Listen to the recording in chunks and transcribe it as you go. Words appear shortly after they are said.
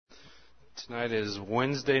Tonight is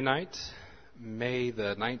Wednesday night, May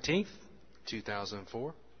the 19th,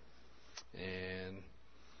 2004. And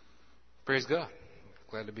praise God.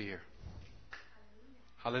 Glad to be here.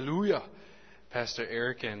 Hallelujah. Pastor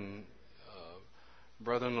Eric and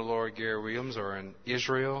brother in the Lord, Gary Williams, are in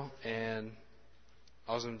Israel. And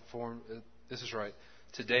I was informed, this is right,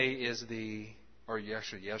 today is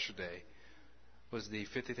yesterday was the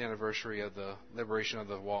 50th anniversary of the liberation of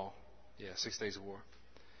the wall. 6 days of war,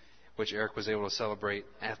 which Eric was able to celebrate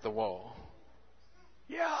at the wall.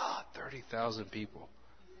 30,000 people.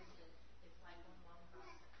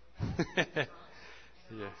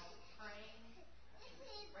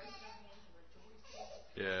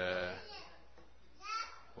 Yeah.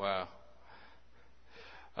 Wow.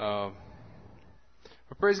 Well,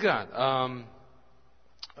 praise God.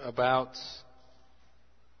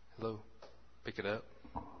 Hello. Pick it up.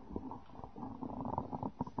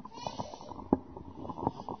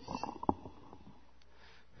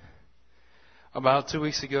 About 2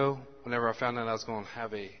 weeks ago, whenever I found out I was going to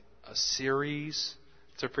have a series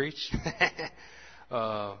to preach,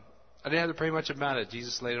 I didn't have to pray much about it.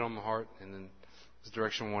 Jesus laid it on my heart, and then this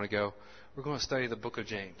direction we want to go. We're going to study the book of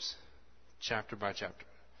James, chapter by chapter.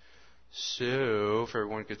 So, if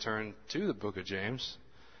everyone could turn to the book of James,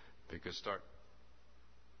 be a good start.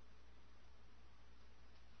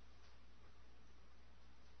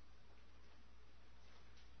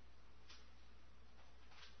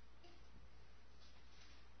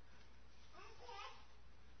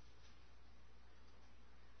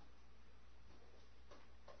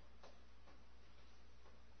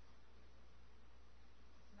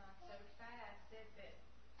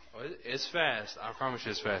 It's fast. I promise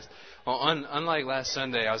you it's fast. Well, unlike last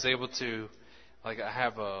Sunday, I was able to, I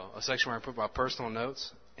have a section where I put my personal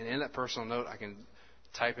notes, and in that personal note, I can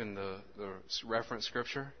type in the reference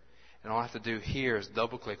scripture, and all I have to do here is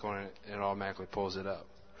double click on it, and it automatically pulls it up.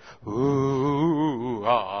 Ooh,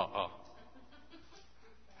 ah, ah.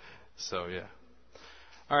 So, yeah.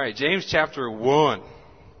 All right, James chapter 1.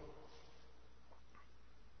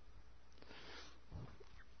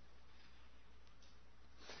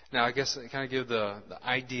 Now, I guess I kind of give the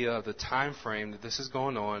idea of the time frame that this is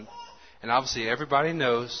going on. And obviously, everybody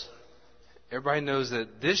knows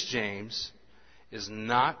that this James is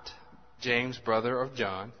not James, brother of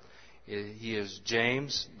John. He is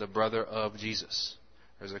James, the brother of Jesus.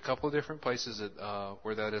 There's a couple of different places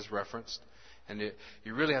where that is referenced. And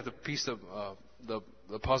you really have to piece the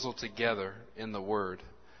puzzle together in the Word.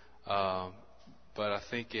 But I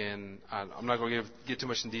think I'm not going to get too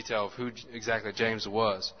much in detail of who exactly James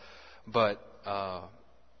was. But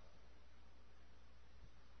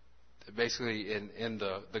basically in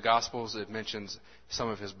the Gospels, it mentions some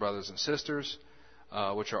of his brothers and sisters,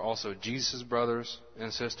 which are also Jesus' brothers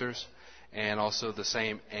and sisters, and also the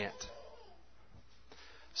same aunt.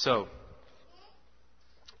 So,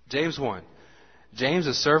 James 1. James,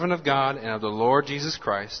 a servant of God and of the Lord Jesus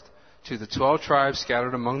Christ, to the 12 tribes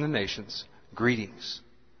scattered among the nations, greetings.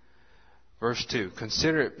 Verse 2,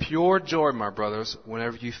 consider it pure joy, my brothers,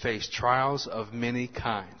 whenever you face trials of many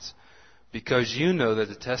kinds, because you know that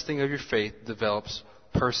the testing of your faith develops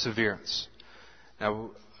perseverance.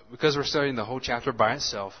 Now, because we're studying the whole chapter by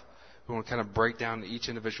itself, we want to kind of break down each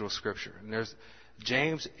individual scripture. And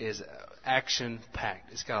James is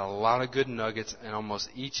action-packed. It's got a lot of good nuggets in almost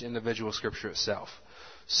each individual scripture itself.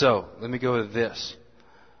 So, let me go with this.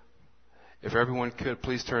 If everyone could,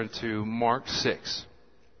 please turn to Mark 6.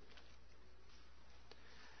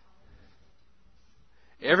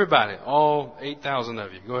 Everybody, all 8,000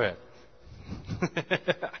 of you, go ahead.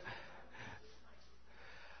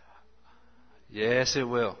 Yes, it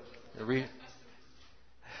will.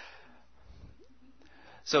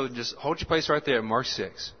 So just hold your place right there at Mark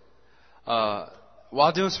 6.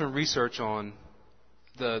 While doing some research on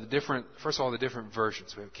the different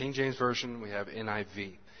versions. We have King James Version, we have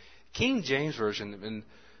NIV. King James Version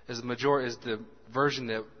is the version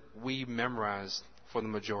that we memorize for the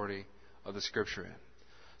majority of the scripture in.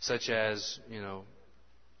 Such as,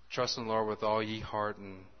 trust in the Lord with all ye heart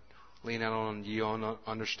and lean out on ye own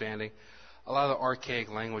understanding. A lot of the archaic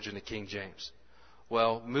language in the King James.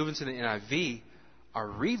 Well, moving to the NIV, I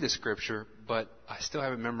read the scripture, but I still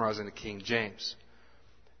have it memorized in the King James.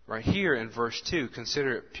 Right here in verse 2,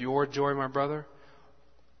 consider it pure joy, my brother.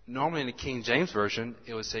 Normally in the King James Version,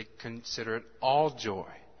 it would say, consider it all joy.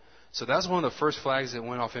 So that's one of the first flags that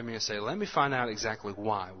went off in me and say, let me find out exactly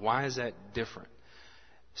why. Why is that different?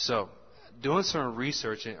 So, doing some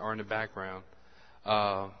research or in the background,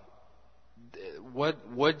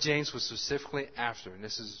 what James was specifically after, and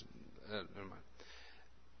this is, never mind.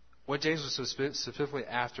 What James was specifically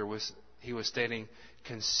after was he was stating,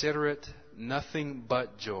 consider it nothing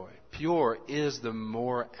but joy. Pure is the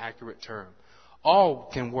more accurate term. All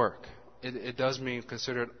can work. It does mean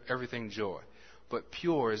consider everything joy. But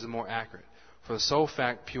pure is the more accurate. For the sole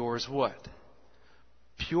fact, pure is what?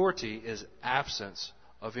 Purity is absence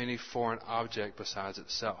of any foreign object besides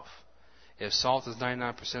itself. If salt is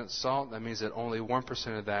 99% salt, that means that only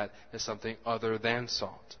 1% of that is something other than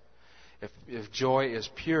salt. If joy is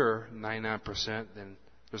pure 99%, then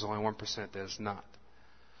there's only 1% that is not.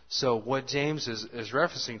 So what James is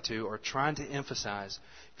referencing to or trying to emphasize,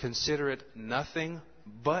 consider it nothing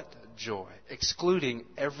but joy, excluding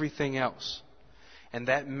everything else. And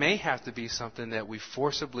that may have to be something that we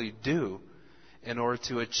forcibly do in order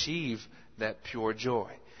to achieve that pure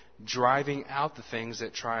joy. Driving out the things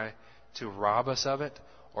that try to rob us of it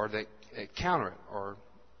or that counter it or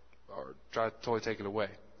try to totally take it away.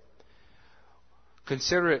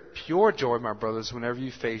 Consider it pure joy, my brothers, whenever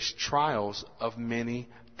you face trials of many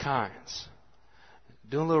kinds.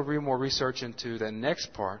 Doing a little more research into that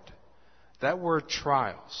next part, that word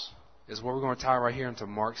trials is what we're going to tie right here into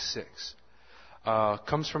Mark 6.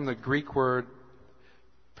 Comes from the Greek word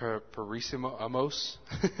perissimos.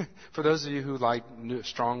 For those of you who like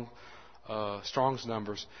Strong's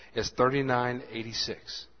numbers, it's 3986.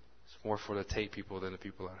 It's more for the tape people than the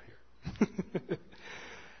people out here.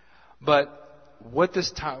 But what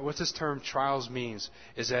this term trials means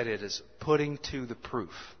is that it is putting to the proof.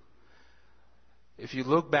 If you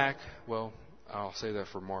look back, well, I'll say that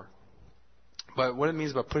for Mark. But what it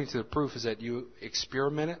means by putting to the proof is that you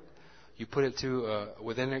experiment it. You put it to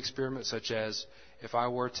within an experiment, such as if I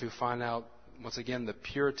were to find out, once again, the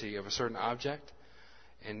purity of a certain object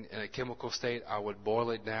in a chemical state, I would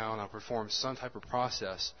boil it down. I'll perform some type of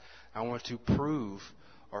process. I want to prove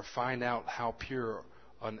or find out how pure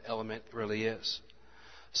an element really is.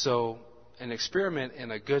 So an experiment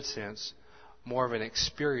in a good sense, more of an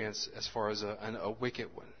experience as far as a wicked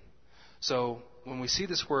one. So when we see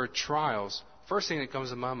this word trials, first thing that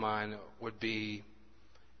comes to my mind would be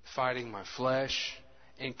fighting my flesh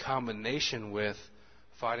in combination with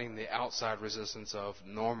fighting the outside resistance of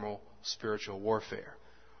normal spiritual warfare.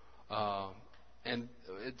 And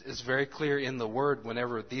it's very clear in the Word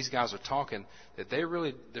whenever these guys are talking that they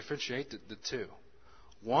really differentiate the two.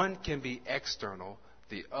 One can be external,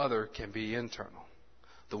 the other can be internal.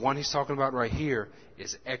 The one he's talking about right here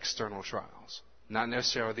is external trials, not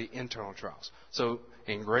necessarily the internal trials. So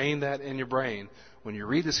ingrain that in your brain. When you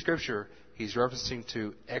read the Scripture, he's referencing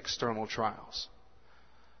to external trials.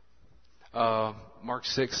 Mark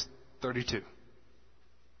 6:32.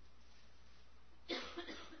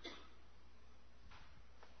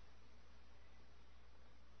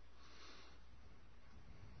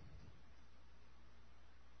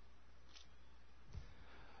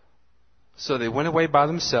 So they went away by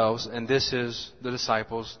themselves, and this is the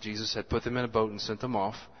disciples. Jesus had put them in a boat and sent them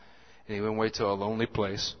off, and he went away to a lonely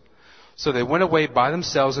place. So they went away by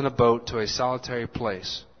themselves in a boat to a solitary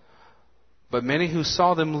place. But many who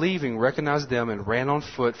saw them leaving recognized them and ran on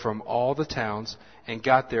foot from all the towns and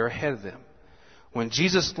got there ahead of them. When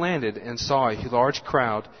Jesus landed and saw a large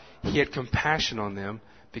crowd, he had compassion on them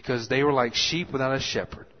because they were like sheep without a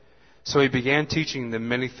shepherd. So he began teaching them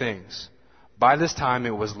many things. By this time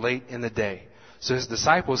it was late in the day. So his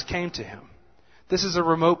disciples came to him. This is a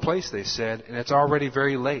remote place, they said, and it's already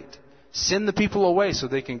very late. Send the people away so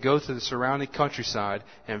they can go to the surrounding countryside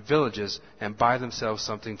and villages and buy themselves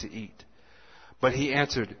something to eat. But he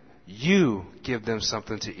answered, you give them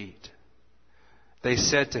something to eat. They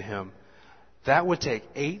said to him, that would take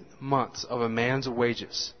 8 months of a man's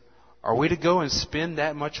wages. Are we to go and spend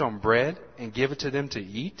that much on bread and give it to them to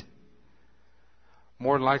eat?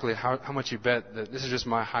 More than likely, how much you bet that this is just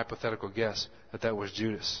my hypothetical guess that was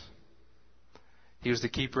Judas. He was the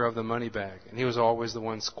keeper of the money bag, and he was always the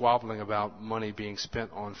one squabbling about money being spent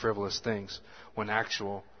on frivolous things, when in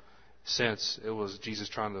actual sense it was Jesus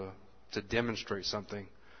trying to demonstrate something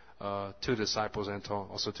to the disciples and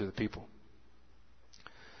also to the people.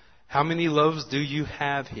 How many loaves do you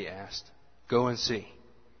have? He asked. Go and see.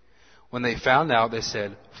 When they found out, they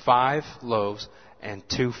said, 5 loaves and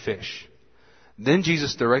 2 fish. Then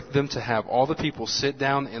Jesus directed them to have all the people sit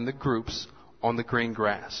down in the groups on the green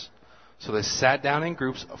grass. So they sat down in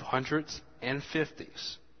groups of hundreds and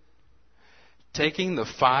fifties. Taking the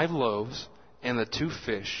 5 loaves and the 2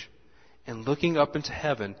 fish, and looking up into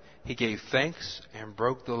heaven, he gave thanks and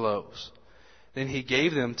broke the loaves. Then he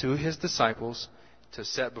gave them to his disciples to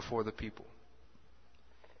set before the people.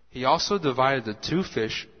 He also divided the 2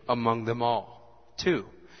 fish among them all. 2.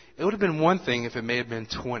 It would have been one thing if it may have been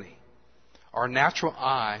 20. Our natural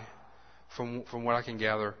eye, from what I can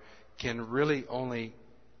gather, can really only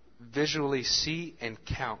visually see and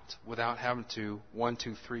count without having to 1,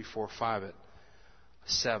 2, 3, 4, 5 it.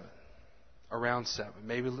 7. Around 7.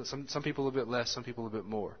 Maybe some people a little bit less, some people a little bit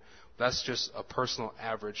more. That's just a personal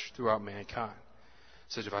average throughout mankind.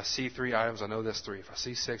 So if I see 3 items, I know that's 3. If I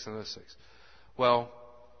see 6, I know that's 6. Well,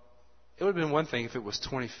 it would have been one thing if it was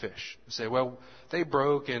 20 fish. You say, well, they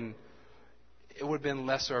broke and it would have been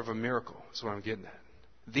lesser of a miracle. That's what I'm getting at.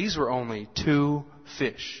 These were only 2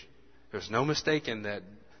 fish. There's no mistaking that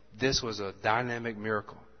this was a dynamic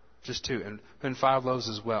miracle. Just 2. And 5 loaves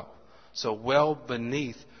as well. So well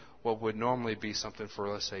beneath what would normally be something for,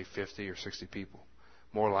 let's say, 50 or 60 people.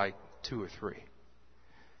 More like 2 or 3.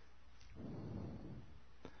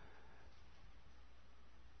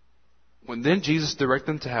 When then Jesus directed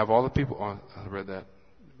them to have all the people... Oh, I read that.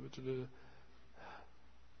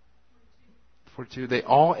 42. They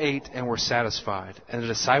all ate and were satisfied, and the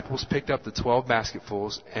disciples picked up the 12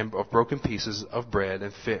 basketfuls of broken pieces of bread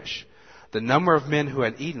and fish. The number of men who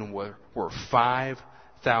had eaten were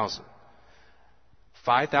 5,000.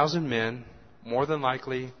 5,000 men, more than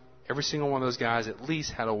likely, every single one of those guys at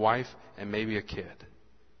least had a wife and maybe a kid.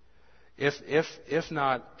 If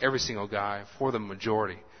not every single guy, for the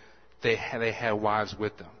majority, they had wives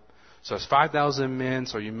with them. So it's 5,000 men,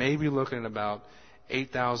 so you may be looking at about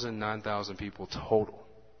 8,000, 9,000 people total.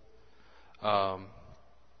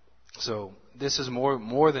 So this is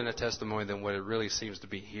more than a testimony than what it really seems to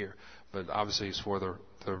be here. But obviously it's for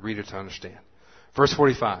the reader to understand. Verse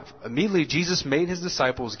 45. Immediately Jesus made his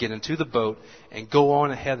disciples get into the boat and go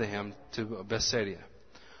on ahead of him to Bethsaida.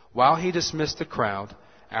 While he dismissed the crowd,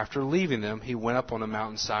 after leaving them, he went up on a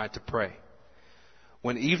mountainside to pray.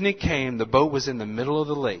 When evening came, the boat was in the middle of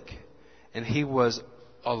the lake, and he was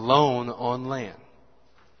alone on land.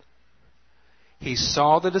 He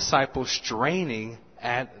saw the disciples straining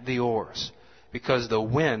at the oars because the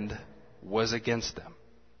wind was against them.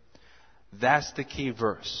 That's the key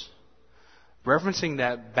verse. Referencing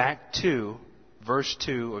that back to verse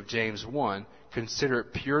 2 of James 1, consider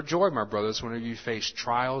it pure joy, my brothers, whenever you face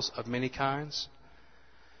trials of many kinds,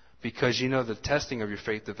 because you know the testing of your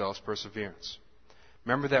faith develops perseverance.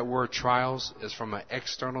 Remember that word trials is from an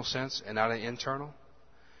external sense and not an internal?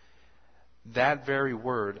 That very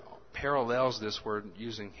word parallels this word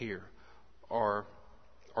using here, or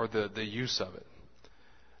the use of it.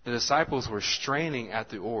 The disciples were straining at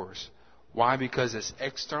the oars. Why? Because its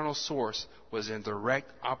external source was in direct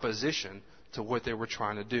opposition to what they were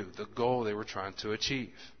trying to do, the goal they were trying to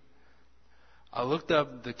achieve. I looked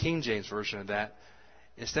up the King James Version of that.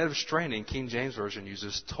 Instead of straining, King James Version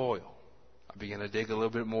uses toil. I began to dig a little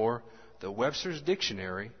bit more. The Webster's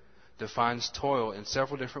Dictionary defines toil in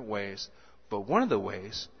several different ways, but one of the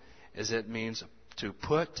ways is it means to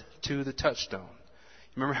put to the touchstone.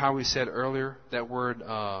 Remember how we said earlier that word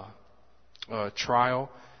trial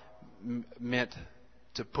meant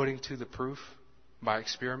to putting to the proof by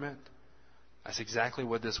experiment? That's exactly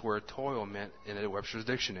what this word toil meant in the Webster's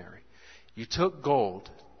Dictionary. You took gold,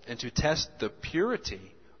 and to test the purity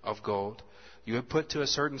of gold, you would put to a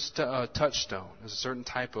certain touchstone, as a certain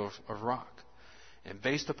type of rock. And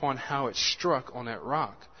based upon how it struck on that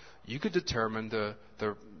rock, you could determine the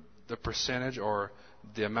percentage or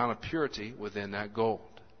the amount of purity within that gold.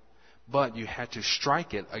 But you had to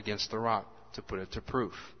strike it against the rock to put it to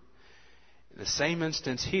proof. In the same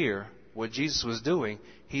instance here, what Jesus was doing,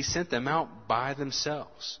 he sent them out by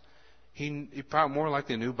themselves. He probably more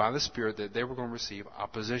likely knew by the Spirit that they were going to receive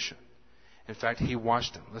opposition. In fact, he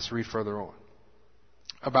watched them. Let's read further on.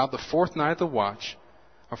 About the fourth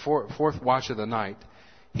watch of the night,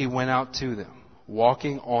 he went out to them,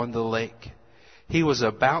 walking on the lake. He was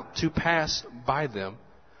about to pass by them,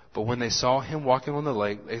 but when they saw him walking on the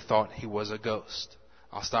lake, they thought he was a ghost.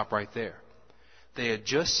 I'll stop right there. They had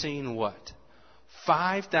just seen what?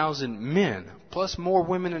 5,000 men, plus more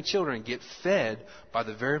women and children, get fed by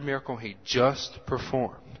the very miracle he just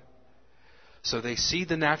performed. So they see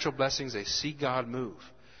the natural blessings, they see God move.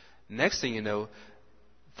 Next thing you know,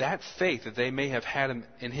 that faith that they may have had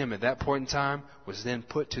in him at that point in time was then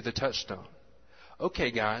put to the touchstone.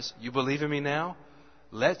 Okay, guys, you believe in me now?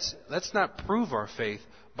 Let's not prove our faith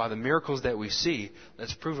by the miracles that we see.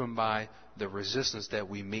 Let's prove them by the resistance that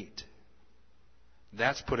we meet.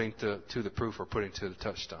 That's putting to the proof or putting to the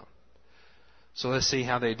touchstone. So let's see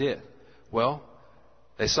how they did. Well,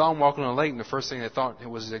 they saw him walking on the lake, and the first thing they thought it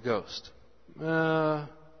was a ghost. Might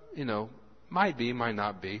be, might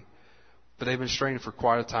not be. But they've been straining for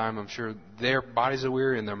quite a time. I'm sure their bodies are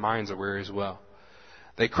weary and their minds are weary as well.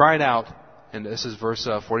 They cried out, and this is verse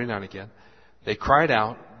 49 again. They cried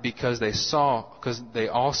out because they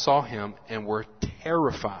all saw him and were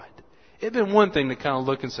terrified. It'd been one thing to kind of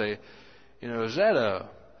look and say, is that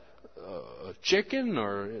a chicken,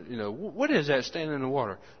 or, what is that standing in the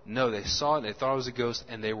water? No, they saw it, they thought it was a ghost,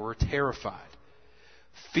 and they were terrified.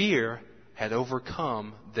 Fear had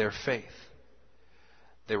overcome their faith.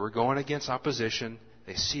 They were going against opposition.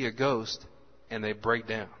 They see a ghost, and they break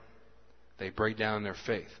down. They break down in their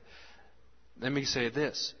faith. Let me say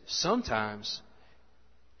this. Sometimes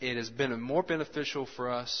it has been more beneficial for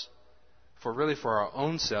us, for our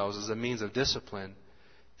own selves as a means of discipline,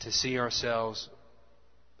 to see ourselves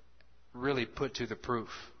really put to the proof.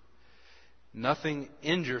 Nothing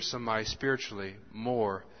injures somebody spiritually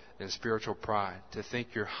more than spiritual pride. To think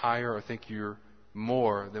you're higher or think you're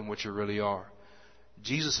more than what you really are.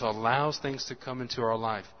 Jesus allows things to come into our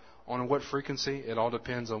life. On what frequency? It all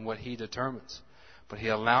depends on what He determines. But He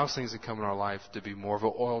allows things to come in our life to be more of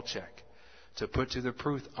an oil check, to put to the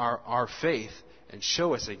proof our faith and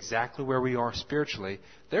show us exactly where we are spiritually.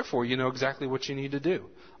 Therefore, you know exactly what you need to do.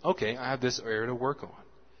 Okay, I have this area to work on.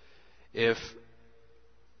 If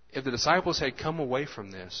the disciples had come away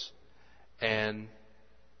from this and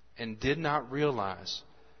did not realize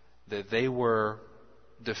that they were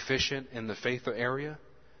deficient in the faith area,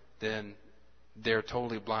 then they're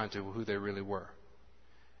totally blind to who they really were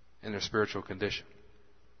in their spiritual condition.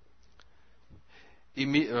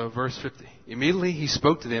 Verse 50. Immediately He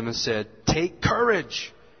spoke to them and said, "Take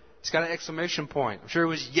courage." It's got an exclamation point. I'm sure He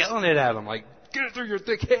was yelling it at them like, "Get it through your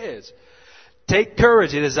thick heads. Take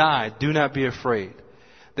courage, it is I. Do not be afraid."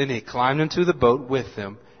 Then He climbed into the boat with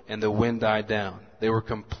them, and the wind died down. They were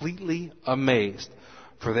completely amazed,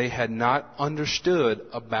 for they had not understood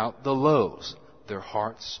about the loaves. Their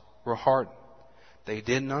hearts were hardened. They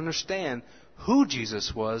didn't understand who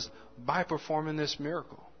Jesus was by performing this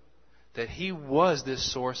miracle. That He was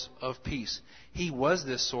this source of peace. He was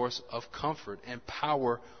this source of comfort and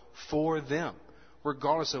power for them,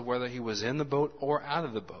 regardless of whether He was in the boat or out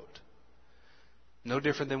of the boat. No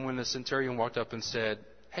different than when the centurion walked up and said,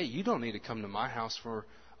 "Hey, you don't need to come to my house for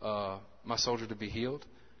my soldier to be healed.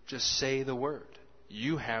 Just say the word.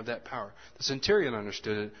 You have that power." The centurion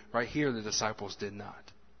understood it. Right here, the disciples did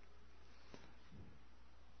not.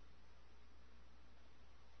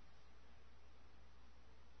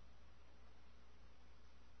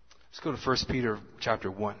 Let's go to 1 Peter chapter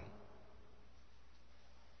 1.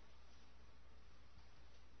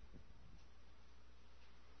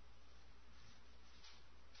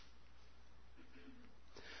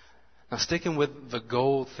 Now, sticking with the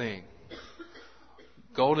gold thing.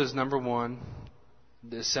 Gold is number one.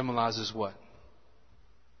 It symbolizes what?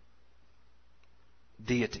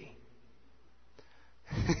 Deity.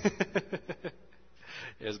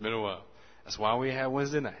 It's been a while. That's why we have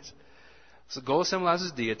Wednesday nights. So gold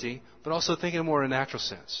symbolizes deity, but also thinking more in a natural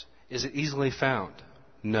sense. Is it easily found?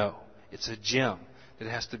 No. It's a gem that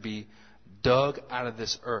has to be dug out of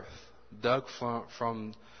this earth, dug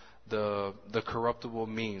from the corruptible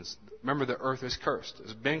means. Remember, the earth is cursed.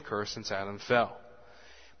 It's been cursed since Adam fell.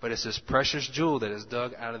 But it's this precious jewel that is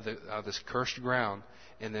dug out of this cursed ground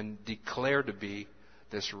and then declared to be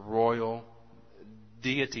this royal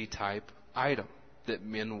deity type item that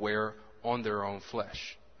men wear on their own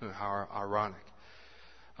flesh. How ironic.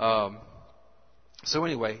 So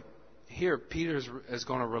anyway, here Peter is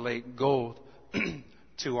going to relate gold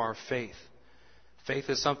to our faith. Faith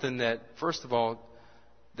is something that, first of all,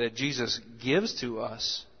 that Jesus gives to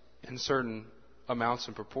us in certain amounts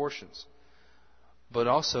and proportions, but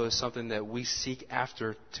also is something that we seek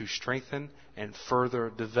after to strengthen and further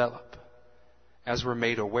develop. As we're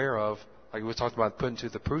made aware of, like we talked about putting to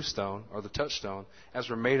the proof stone or the touchstone, as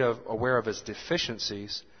we're made aware of its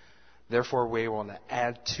deficiencies, therefore we're able to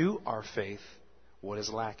add to our faith what is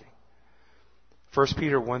lacking. 1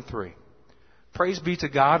 Peter 1:3. Praise be to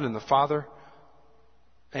God and the Father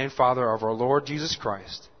of our Lord Jesus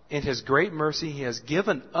Christ. In His great mercy He has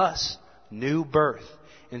given us new birth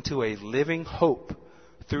into a living hope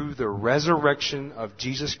through the resurrection of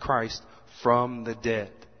Jesus Christ from the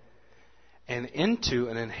dead, and into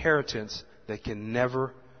an inheritance that can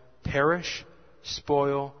never perish,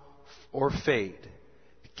 spoil, or fade,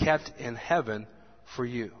 kept in heaven for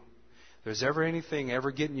you. If there's ever anything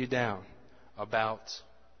ever getting you down about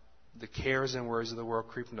the cares and worries of the world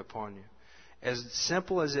creeping upon you, as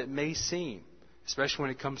simple as it may seem, especially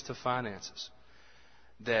when it comes to finances,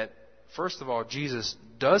 that first of all, Jesus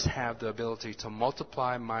does have the ability to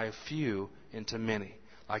multiply my few into many,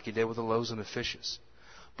 like He did with the loaves and the fishes.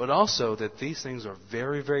 But also that these things are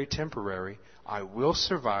very, very temporary. I will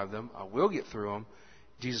survive them. I will get through them.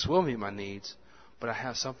 Jesus will meet my needs. But I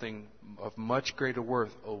have something of much greater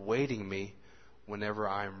worth awaiting me whenever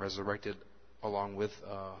I am resurrected along with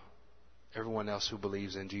everyone else who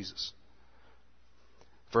believes in Jesus.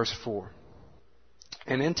 Verse 4.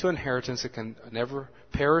 and into inheritance that can never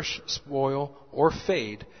perish, spoil, or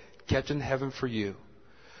fade, kept in heaven for you,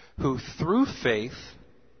 who through faith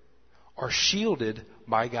are shielded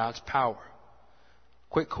by God's power.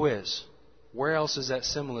 Quick quiz. Where else is that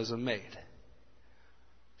symbolism made?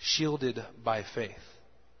 Shielded by faith.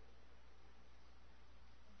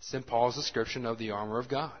 It's in Paul's description of the armor of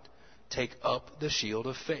God. Take up the shield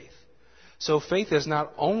of faith. So faith is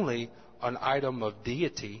not only an item of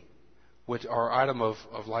deity, or item of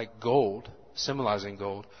like gold, symbolizing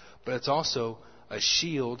gold, but it's also a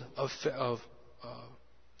shield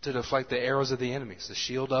to deflect the arrows of the enemies, the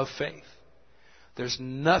shield of faith. There's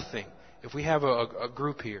nothing. If we have a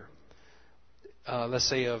group here, let's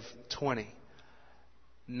say of 20,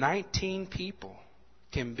 19 people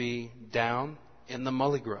can be down in the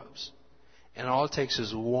mully grubs. And all it takes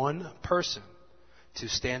is one person to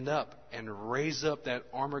stand up and raise up that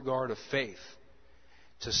armor guard of faith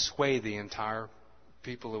to sway the entire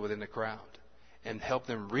people within the crowd and help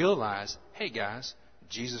them realize, hey guys,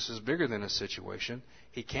 Jesus is bigger than a situation.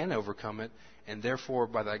 He can overcome it. And therefore,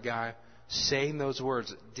 by that guy saying those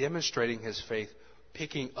words, demonstrating his faith,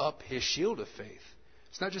 picking up his shield of faith.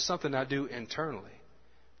 It's not just something I do internally.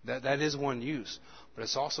 That is one use. But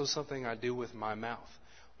it's also something I do with my mouth.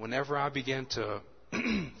 Whenever I begin to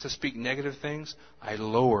to speak negative things, I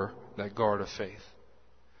lower that guard of faith.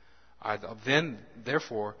 I then,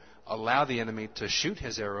 therefore, allow the enemy to shoot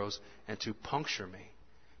his arrows and to puncture me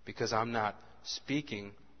because I'm not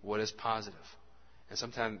speaking what is positive. And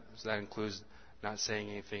sometimes that includes not saying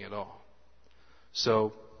anything at all.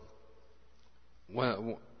 So,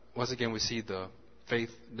 once again, we see the faith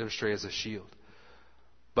demonstrated as a shield.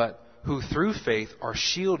 But who through faith are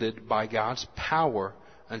shielded by God's power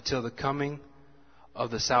until the coming of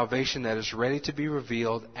the salvation that is ready to be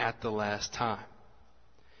revealed at the last time.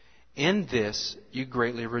 In this you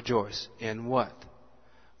greatly rejoice. In what?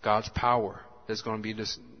 God's power that's going to be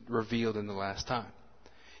revealed in the last time.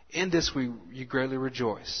 In this you greatly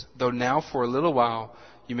rejoice, though now for a little while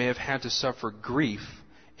you may have had to suffer grief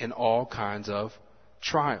in all kinds of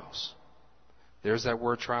trials. There's that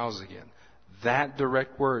word trials again. That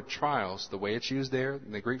direct word, trials, the way it's used there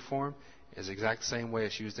in the Greek form, is the exact same way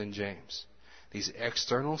it's used in James. These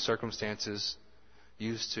external circumstances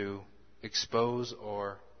used to expose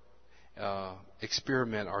or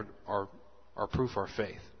experiment our proof, our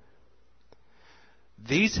faith.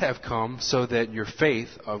 These have come so that your faith,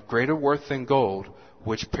 of greater worth than gold,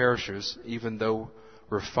 which perishes even though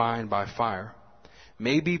refined by fire,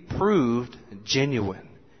 may be proved genuine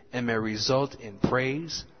and may result in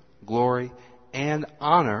praise, glory, and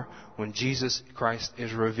honor when Jesus Christ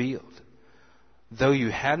is revealed. Though you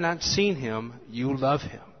have not seen him, you love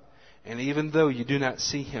him. And even though you do not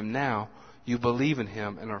see him now, you believe in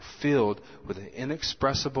him and are filled with an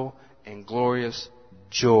inexpressible and glorious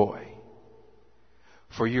joy.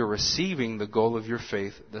 For you're receiving the goal of your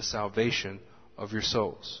faith, the salvation of your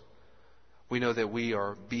souls. We know that we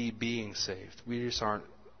are being saved. We just aren't.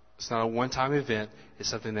 It's not a one-time event. It's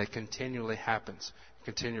something that continually happens,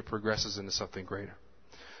 continually progresses into something greater.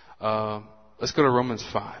 Let's go to Romans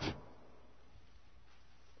 5.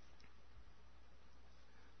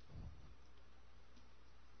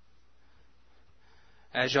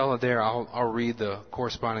 As y'all are there, I'll read the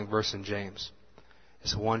corresponding verse in James.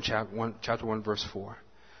 It's chapter 1, verse 4.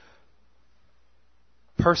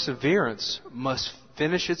 Perseverance must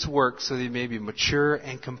finish its work so that it may be mature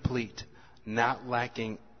and complete, not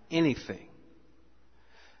lacking anything.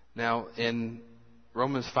 Now, in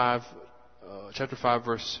Romans 5, chapter 5,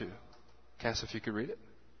 verse 2. Cass, if you could read it.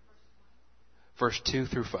 Verse 2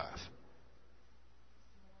 through 5.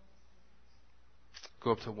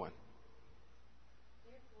 Go up to 1.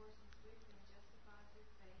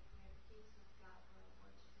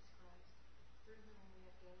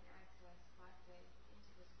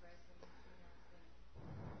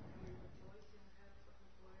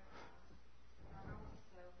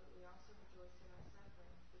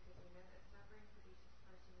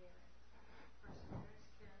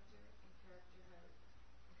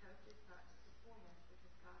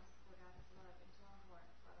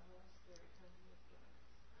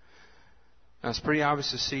 Now, it's pretty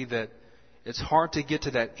obvious to see that it's hard to get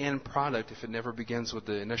to that end product if it never begins with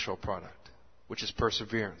the initial product, which is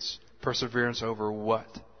perseverance. Perseverance over what?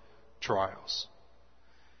 Trials.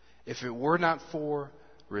 If it were not for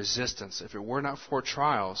resistance, if it were not for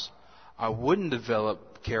trials, I wouldn't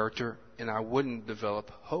develop character and I wouldn't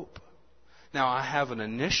develop hope. Now, I have an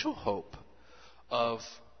initial hope of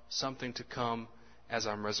something to come as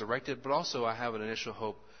I'm resurrected, but also I have an initial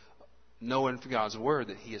hope knowing from God's word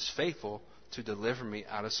that he is faithful to deliver me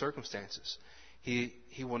out of circumstances.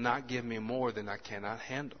 He will not give me more than I cannot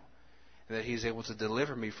handle. And that He's able to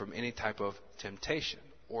deliver me from any type of temptation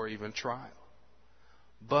or even trial.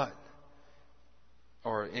 But,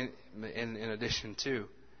 or in addition to,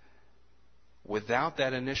 without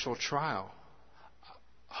that initial trial,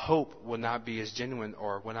 hope will not be as genuine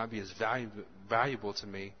or will not be as valuable to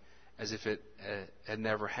me as if it had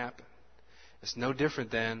never happened. It's no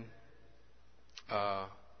different than, I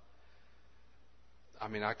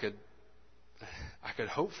could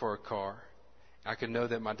hope for a car. I could know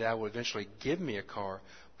that my dad would eventually give me a car.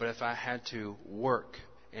 But if I had to work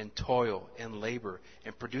and toil and labor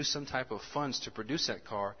and produce some type of funds to produce that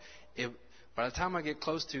car, by the time I get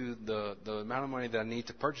close to the amount of money that I need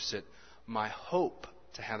to purchase it, my hope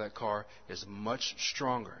to have that car is much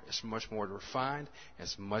stronger. It's much more refined.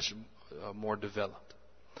 It's much more developed.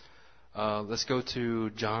 Let's go to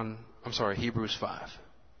Hebrews 5.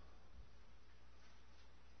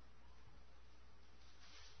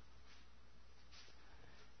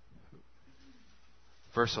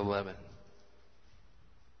 Verse 11.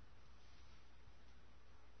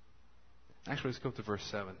 Actually, let's go up to verse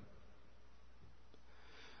 7.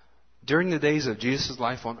 During the days of Jesus'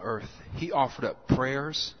 life on earth, He offered up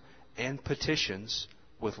prayers and petitions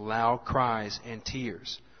with loud cries and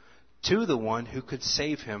tears to the one who could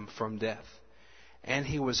save Him from death. And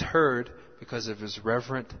He was heard because of His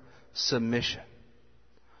reverent submission.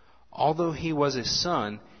 Although He was a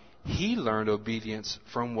son, He learned obedience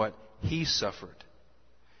from what He suffered.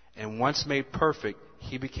 And once made perfect,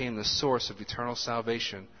 He became the source of eternal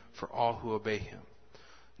salvation for all who obey Him.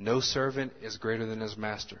 No servant is greater than his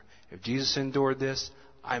master. If Jesus endured this,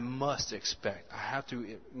 I must expect, I have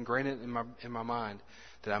to ingrain it in my mind,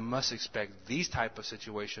 that I must expect these type of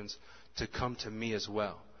situations to come to me as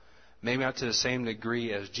well. Maybe not to the same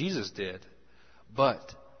degree as Jesus did,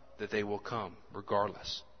 but that they will come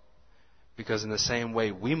regardless. Because in the same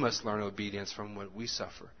way, we must learn obedience from what we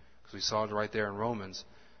suffer. Because we saw it right there in Romans,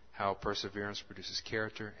 how perseverance produces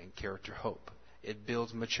character, and character hope. It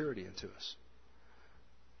builds maturity into us.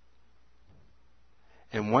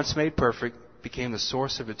 And once made perfect, became the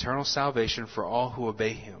source of eternal salvation for all who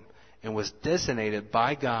obey Him, and was designated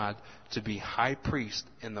by God to be high priest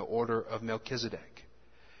in the order of Melchizedek.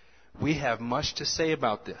 We have much to say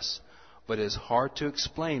about this, but it is hard to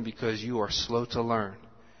explain because you are slow to learn.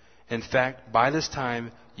 In fact, by this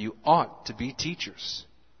time, you ought to be teachers.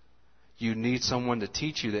 You need someone to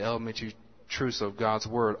teach you the elementary truths of God's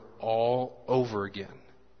Word all over again.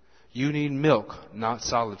 You need milk, not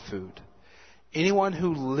solid food. Anyone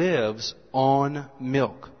who lives on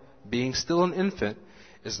milk, being still an infant,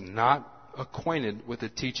 is not acquainted with the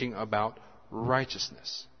teaching about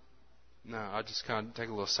righteousness. Now, I'll just kind of take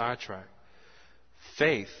a little sidetrack.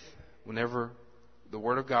 Faith, whenever the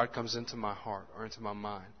Word of God comes into my heart or into my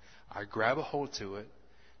mind, I grab a hold to it.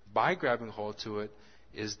 By grabbing a hold to it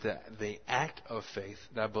is the act of faith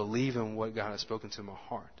that I believe in what God has spoken to my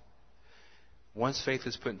heart. Once faith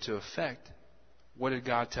is put into effect, what did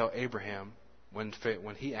God tell Abraham when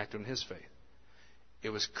he acted on his faith? It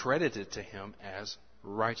was credited to him as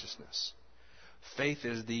righteousness. Faith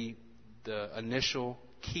is the initial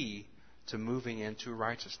key to moving into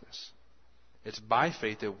righteousness. It's by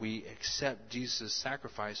faith that we accept Jesus'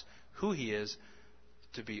 sacrifice, who He is,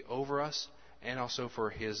 to be over us, and also for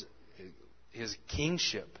His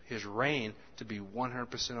kingship, His reign, to be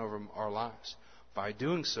 100% over our lives. By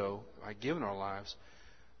doing so, by giving our lives,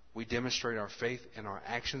 we demonstrate our faith in our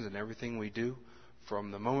actions and everything we do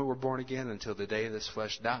from the moment we're born again until the day this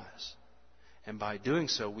flesh dies. And by doing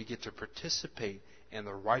so, we get to participate in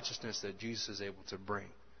the righteousness that Jesus is able to bring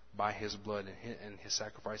by His blood and His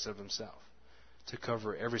sacrifice of Himself to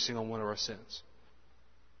cover every single one of our sins.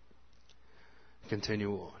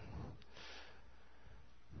 Continue on.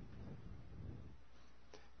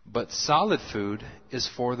 But solid food is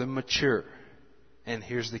for the mature. And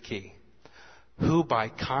here's the key. Who by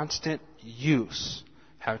constant use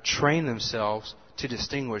have trained themselves to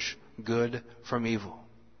distinguish good from evil.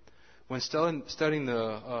 When studying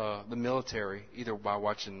the military, either by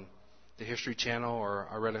watching the History Channel or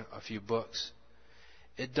I read a few books,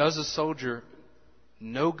 it does a soldier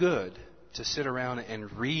no good to sit around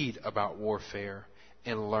and read about warfare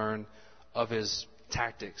and learn of his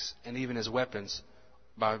tactics and even his weapons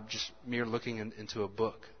by just mere looking into a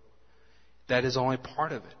book. That is only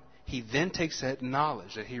part of it. He then takes that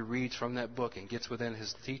knowledge that he reads from that book and gets within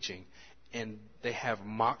his teaching, and they have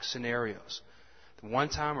mock scenarios. One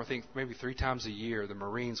time, or I think maybe 3 times a year, the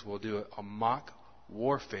Marines will do a mock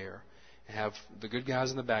warfare and have the good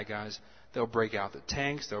guys and the bad guys. They'll break out the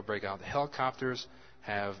tanks, they'll break out the helicopters,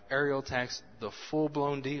 have aerial attacks, the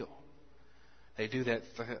full-blown deal. They do that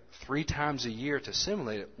 3 times a year to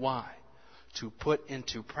simulate it. Why? To put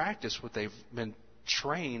into practice what they've been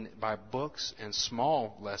trained by books and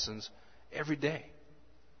small lessons every day.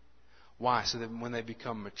 Why? So that when they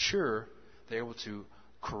become mature, they're able to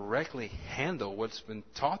correctly handle what's been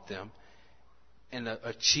taught them and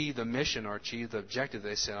achieve the mission or achieve the objective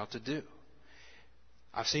they set out to do.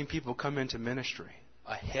 I've seen people come into ministry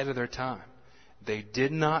ahead of their time. They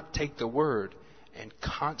did not take the word and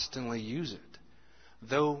constantly use it.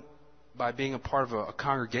 Though by being a part of a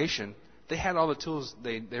congregation, they had all the tools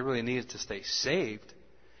they really needed to stay saved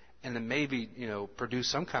and then maybe, produce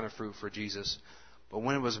some kind of fruit for Jesus. But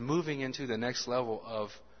when it was moving into the next level of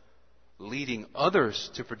leading others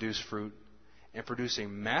to produce fruit and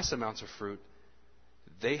producing mass amounts of fruit,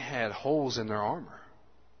 they had holes in their armor.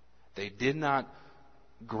 They did not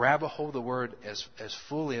grab a hold of the word as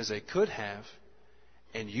fully as they could have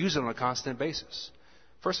and use it on a constant basis.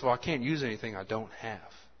 First of all, I can't use anything I don't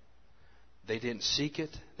have. They didn't seek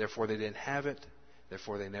it, therefore they didn't have it,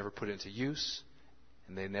 therefore they never put it into use,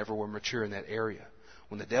 and they never were mature in that area.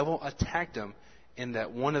 When the devil attacked them in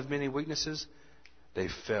that one of many weaknesses, they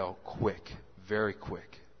fell quick, very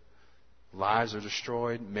quick. Lives are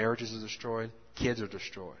destroyed, marriages are destroyed, kids are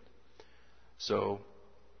destroyed. So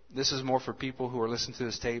this is more for people who are listening to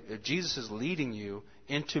this tape. If Jesus is leading you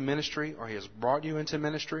into ministry or He has brought you into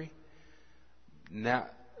ministry, now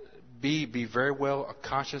be very well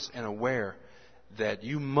conscious and aware that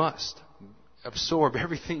you must absorb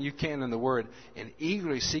everything you can in the Word and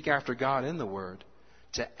eagerly seek after God in the Word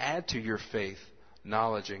to add to your faith,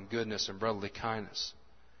 knowledge, and goodness and brotherly kindness,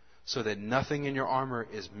 so that nothing in your armor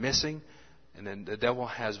is missing, and then the devil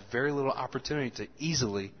has very little opportunity to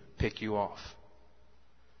easily pick you off.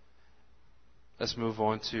 Let's move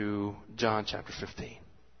on to John chapter 15.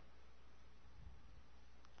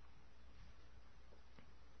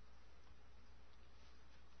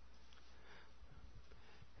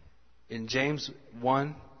 In James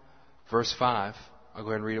 1, verse 5, I'll go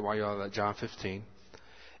ahead and read it while you're at John 15.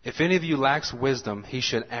 If any of you lacks wisdom, he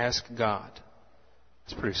should ask God.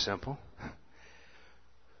 It's pretty simple.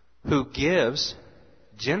 Who gives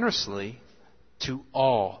generously to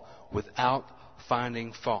all without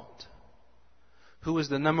finding fault. Who is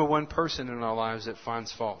the number one person in our lives that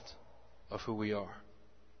finds fault of who we are?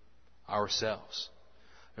 Ourselves.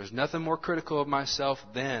 There's nothing more critical of myself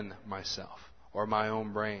than myself or my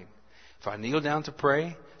own brain. If I kneel down to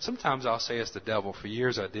pray, sometimes I'll say it's the devil. For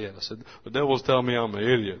years I did. I said, the devil's telling me I'm an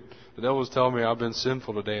idiot. The devil's telling me I've been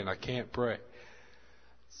sinful today and I can't pray.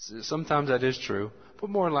 Sometimes that is true,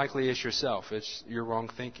 but more than likely it's yourself. It's your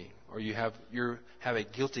wrong thinking. Or you have a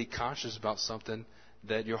guilty conscience about something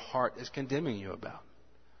that your heart is condemning you about.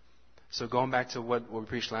 So going back to what we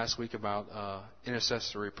preached last week about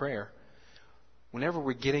intercessory prayer, whenever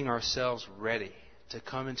we're getting ourselves ready to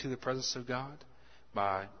come into the presence of God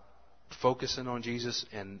by focusing on Jesus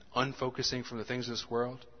and unfocusing from the things of this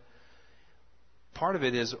world, part of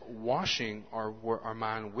it is washing our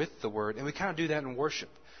mind with the Word. And we kind of do that in worship.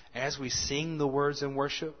 As we sing the words in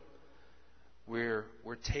worship, we're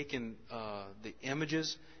taking the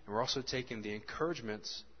images and we're also taking the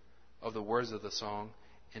encouragements of the words of the song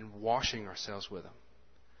and washing ourselves with them.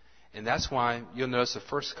 And that's why you'll notice the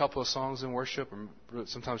first couple of songs in worship, or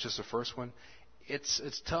sometimes just the first one,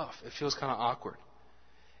 it's tough. It feels kind of awkward.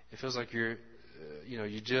 It feels like you're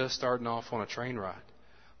just starting off on a train ride.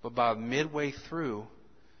 But by midway through,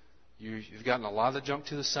 you've gotten a lot of the junk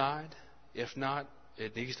to the side. If not,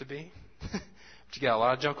 it needs to be. But you got a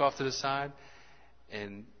lot of junk off to the side,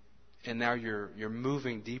 and now you're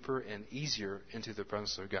moving deeper and easier into the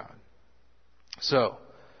presence of God. So,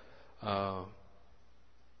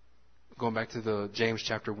 going back to the James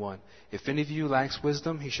chapter 1. If any of you lacks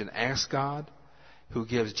wisdom, he should ask God, who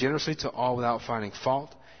gives generously to all without finding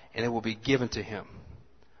fault, and it will be given to him.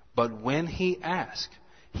 But when he asks,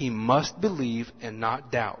 he must believe and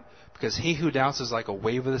not doubt, because he who doubts is like a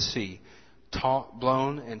wave of the sea,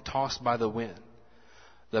 blown and tossed by the wind.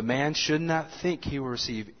 The man should not think he will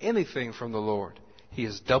receive anything from the Lord. He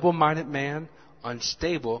is a double-minded man,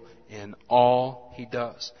 unstable in all he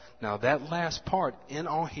does. Now that last part, in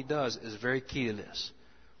all he does, is very key to this.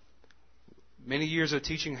 Many years of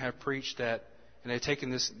teaching have preached that, and they've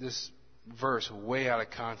taken this verse way out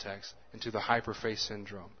of context into the hyperfaith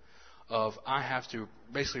syndrome of I have to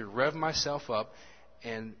basically rev myself up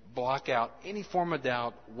and block out any form of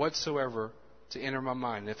doubt whatsoever to enter my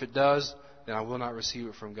mind. And if it does, then I will not receive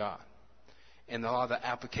it from God. And a lot of the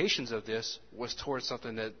applications of this was towards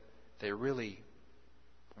something that they really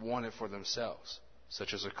wanted for themselves,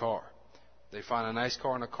 such as a car. They find a nice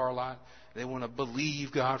car in a car lot. They want to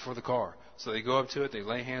believe God for the car. So they go up to it, they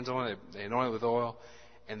lay hands on it, they anoint it with oil,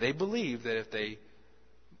 and they believe that if they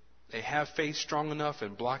have faith strong enough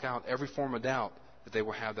and block out every form of doubt, that they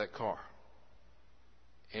will have that car.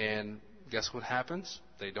 And guess what happens?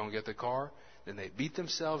 They don't get the car. Then they beat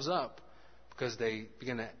themselves up because they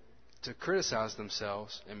begin to criticize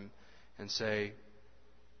themselves and say,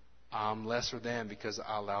 I'm lesser than because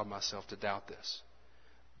I allowed myself to doubt this.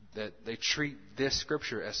 That they treat this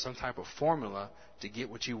scripture as some type of formula to get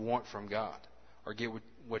what you want from God, or get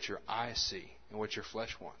what your eyes see and what your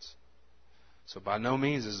flesh wants. So by no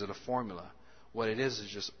means is it a formula. What it is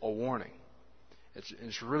just a warning.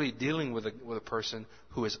 It's really dealing with a person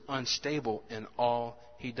who is unstable in all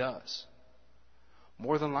he does.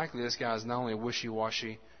 More than likely, this guy is not only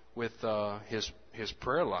wishy-washy with his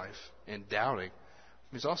prayer life and doubting,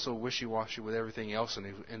 he's also wishy-washy with everything else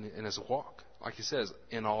in his walk. Like he says,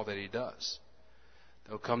 in all that he does.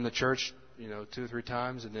 They'll come to church, 2 or 3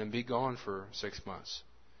 times and then be gone for 6 months.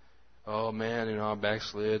 Oh man, I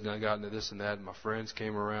backslid and I got into this and that and my friends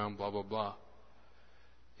came around, blah, blah, blah.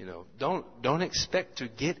 Don't expect to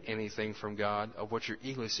get anything from God of what you're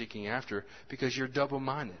eagerly seeking after, because you're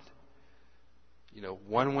double-minded.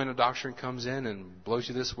 One wind of doctrine comes in and blows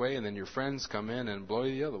you this way, and then your friends come in and blow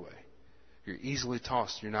you the other way. You're easily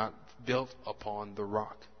tossed. You're not built upon the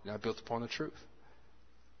rock. You're not built upon the truth.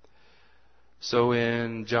 So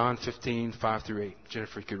in John 15:5-8,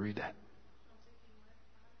 Jennifer, you could read that.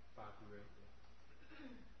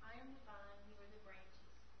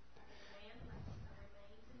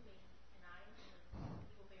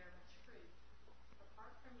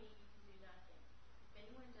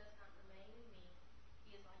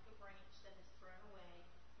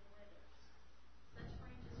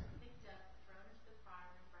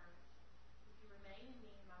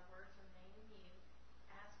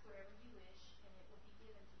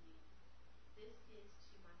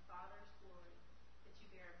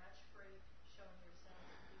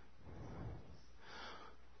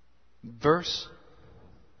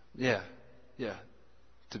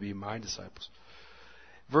 To be my disciples.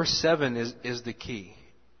 Verse 7 is the key.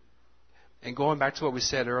 And going back to what we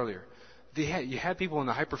said earlier, you had people in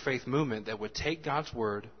the hyperfaith movement that would take God's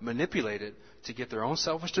word, manipulate it to get their own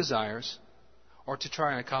selfish desires, or to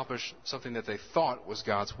try and accomplish something that they thought was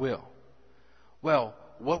God's will. Well,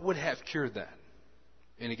 what would have cured that?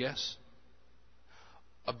 Any guess?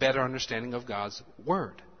 A better understanding of God's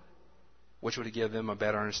word, which would give them a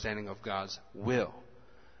better understanding of God's will.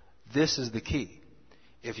 This is the key.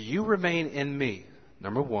 If you remain in me,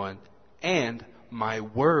 number one, and my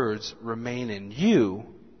words remain in you,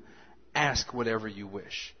 ask whatever you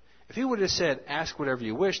wish. If he would have said, ask whatever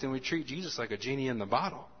you wish, then we treat Jesus like a genie in the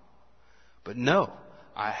bottle. But no,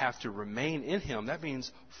 I have to remain in him. That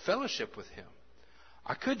means fellowship with him.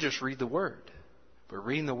 I could just read the word, but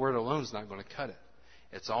reading the word alone is not going to cut it.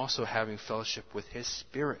 It's also having fellowship with his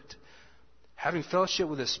Spirit. Having fellowship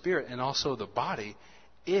with his Spirit and also the body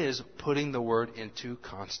is putting the word into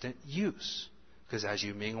constant use. Because as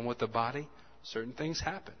you mingle with the body, certain things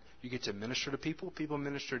happen. You get to minister to people, people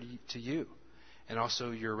minister to you. And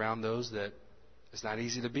also you're around those that it's not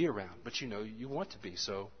easy to be around, but you want to be.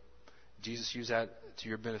 So Jesus used that to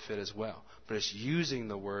your benefit as well. But it's using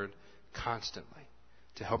the word constantly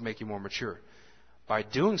to help make you more mature. By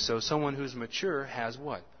doing so, someone who's mature has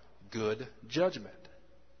what? Good judgment.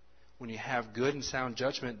 When you have good and sound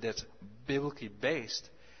judgment that's biblically based,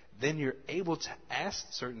 then you're able to ask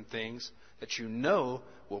certain things that you know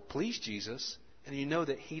will please Jesus and you know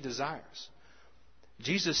that he desires.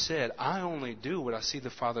 Jesus said, I only do what I see the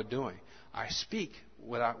Father doing. I speak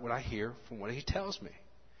what I hear from what he tells me.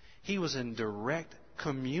 He was in direct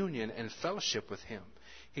communion and fellowship with him.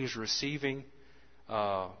 He was receiving,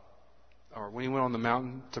 or when he went on the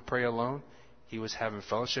mountain to pray alone, he was having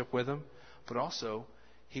fellowship with him, but also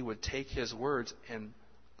he would take his words and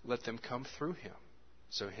let them come through him.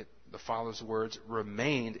 So the Father's words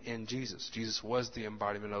remained in Jesus. Jesus was the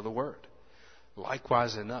embodiment of the Word.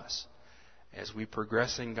 Likewise in us. As we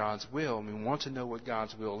progress in God's will and we want to know what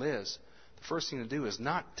God's will is, the first thing to do is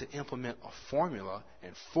not to implement a formula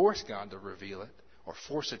and force God to reveal it or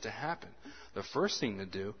force it to happen. The first thing to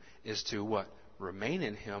do is to what? Remain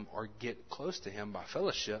in him or get close to him by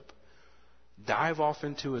fellowship. Dive off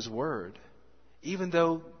into his Word, even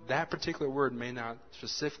though that particular word may not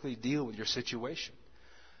specifically deal with your situation.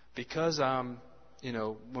 Because,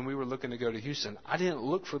 when we were looking to go to Houston, I didn't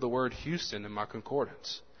look for the word Houston in my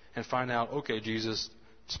concordance and find out, okay, Jesus,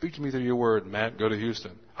 speak to me through your word, Matt, go to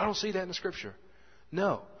Houston. I don't see that in the Scripture.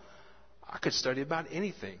 No. I could study about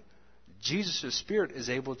anything. Jesus' Spirit is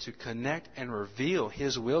able to connect and reveal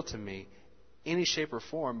his will to me any shape or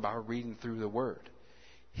form by reading through the Word.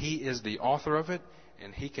 He is the author of it,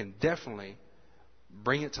 and He can definitely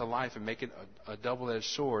bring it to life and make it a double-edged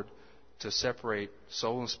sword to separate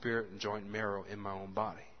soul and spirit and joint and marrow in my own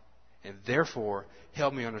body. And therefore,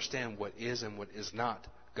 help me understand what is and what is not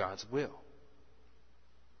God's will.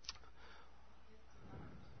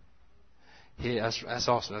 That's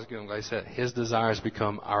awesome. That's good. I'm glad I said it. His desires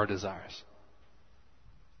become our desires.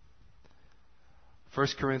 1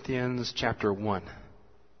 Corinthians chapter 1.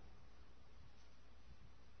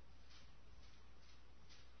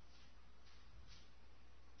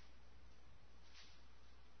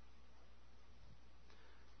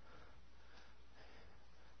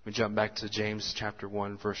 We jump back to James chapter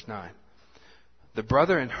 1, verse 9. The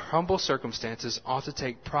brother in humble circumstances ought to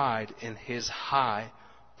take pride in his high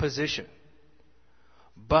position.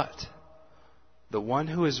 But the one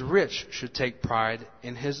who is rich should take pride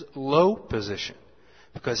in his low position,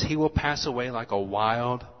 because he will pass away like a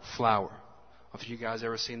wild flower. I don't know if you guys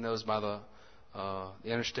ever seen those by the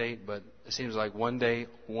interstate, but it seems like one day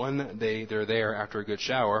they're there after a good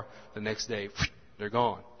shower, the next day they're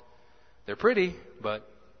gone. They're pretty, but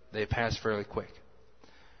they pass fairly quick.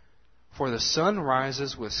 For the sun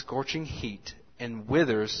rises with scorching heat and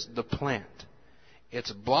withers the plant.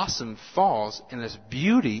 Its blossom falls and its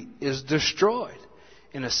beauty is destroyed.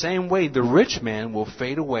 In the same way, the rich man will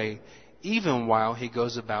fade away even while he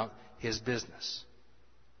goes about his business.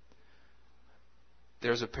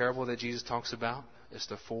 There's a parable that Jesus talks about. It's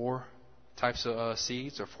the 4 types of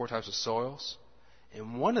seeds or 4 types of soils.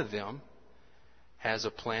 And one of them has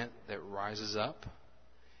a plant that rises up.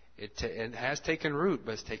 It has taken root,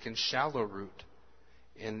 but it's taken shallow root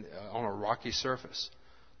on a rocky surface.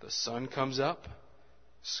 The sun comes up,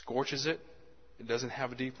 scorches it. It doesn't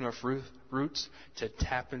have deep enough roots to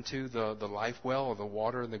tap into the life well or the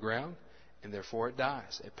water in the ground, and therefore it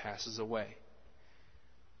dies. It passes away.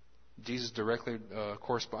 Jesus directly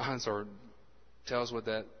corresponds or tells what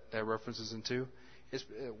that references into.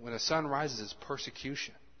 When the sun rises, it's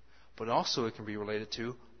persecution, but also it can be related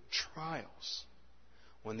to trials.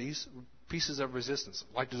 When these pieces of resistance,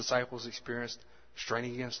 like the disciples experienced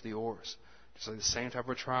straining against the oars, it's like the same type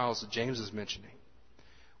of trials that James is mentioning.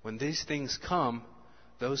 When these things come,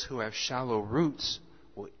 those who have shallow roots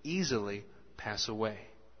will easily pass away.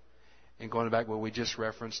 And going back to what we just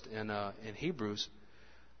referenced in Hebrews,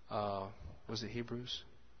 was it Hebrews?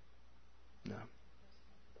 No.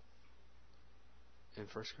 In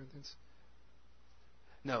 1 Corinthians?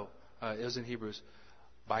 No, it was in Hebrews.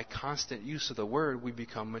 By constant use of the word, we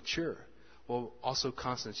become mature. Well, also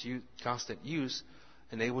constant use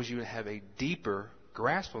enables you to have a deeper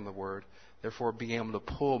grasp on the word, therefore being able to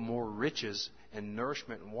pull more riches and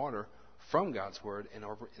nourishment and water from God's word and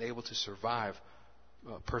able to survive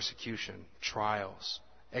persecution, trials,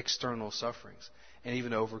 external sufferings, and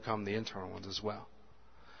even overcome the internal ones as well.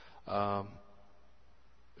 Let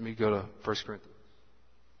me go to 1 Corinthians.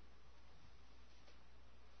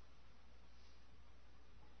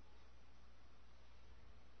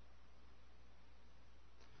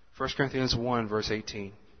 1 Corinthians 1, verse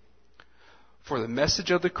 18. For the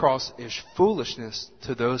message of the cross is foolishness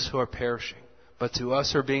to those who are perishing, but to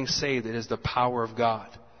us who are being saved it is the power of God.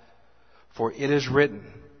 For it is written,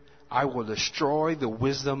 I will destroy the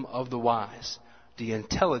wisdom of the wise, the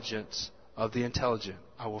intelligence of the intelligent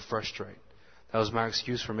I will frustrate. That was my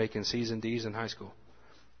excuse for making C's and D's in high school.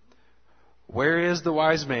 Where is the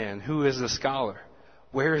wise man? Who is the scholar?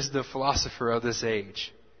 Where is the philosopher of this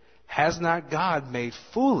age? Has not God made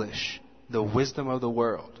foolish the wisdom of the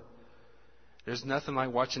world? There's nothing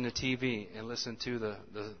like watching the TV and listening to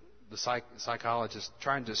the psychologist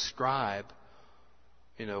trying to describe,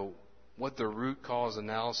 what the root cause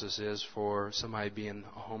analysis is for somebody being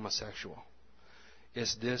a homosexual.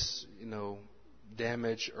 It's this,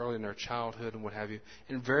 damage early in their childhood and what have you.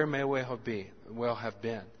 And very may well have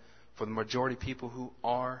been. For the majority of people who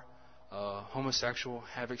are homosexual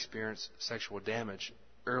have experienced sexual damage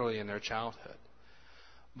early in their childhood.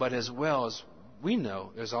 But as well as we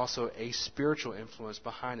know, there's also a spiritual influence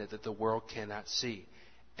behind it that the world cannot see.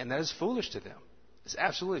 And that is foolish to them. It's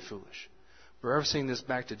absolutely foolish. We're referencing this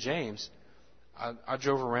back to James. I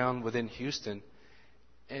drove around within Houston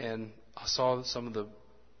and I saw some of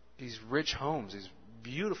these rich homes, these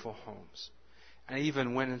beautiful homes. And I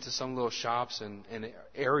even went into some little shops and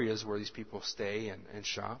areas where these people stay and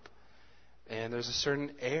shop. And there's a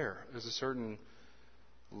certain air, there's a certain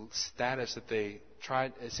status that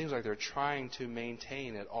it seems like they're trying to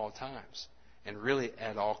maintain at all times and really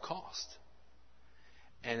at all cost.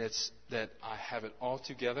 And it's that I have it all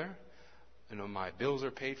together, my bills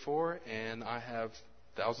are paid for, and I have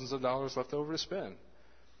thousands of dollars left over to spend.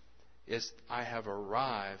 It's I have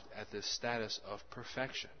arrived at this status of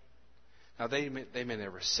perfection. Now, they may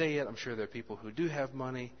never say it. I'm sure there are people who do have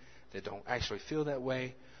money that don't actually feel that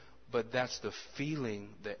way. But that's the feeling,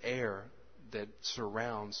 the air that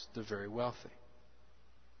surrounds the very wealthy.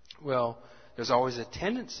 Well, there's always a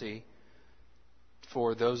tendency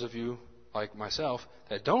for those of you like myself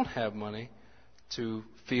that don't have money to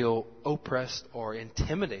feel oppressed or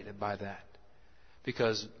intimidated by that,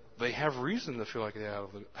 because they have reason to feel like they have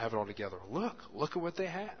it all together. Look at what they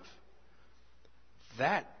have.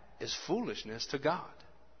 That is foolishness to God.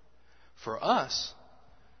 For us,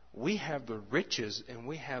 we have the riches and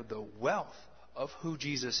we have the wealth of who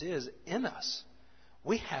Jesus is in us.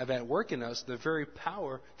 We have at work in us the very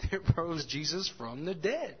power that rose Jesus from the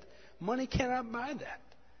dead. Money cannot buy that.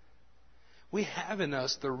 We have in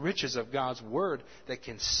us the riches of God's Word that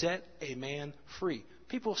can set a man free.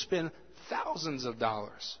 People spend thousands of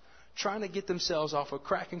dollars trying to get themselves off of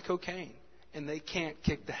crack and cocaine, and they can't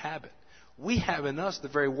kick the habit. We have in us the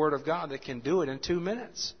very Word of God that can do it in 2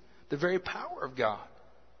 minutes. The very power of God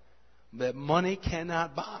that money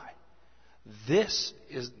cannot buy. These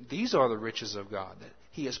are the riches of God that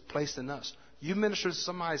He has placed in us. You minister to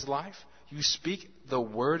somebody's life, you speak the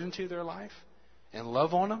Word into their life and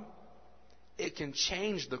love on them, it can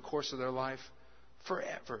change the course of their life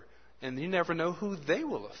forever. And you never know who they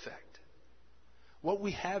will affect. What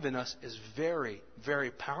we have in us is very,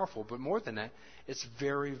 very powerful. But more than that, it's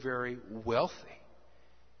very, very wealthy.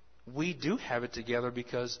 We do have it together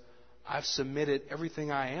because I've submitted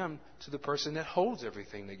everything I am to the person that holds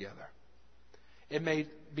everything together. It may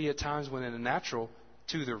be at times when in the natural,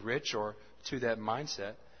 to the rich or to that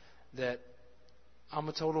mindset, that I'm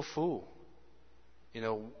a total fool.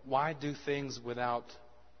 Why do things without,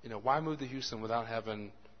 why move to Houston without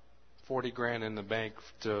having 40 grand in the bank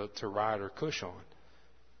to ride or cush on?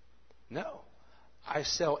 No. I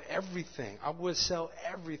sell everything. I would sell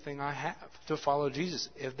everything I have to follow Jesus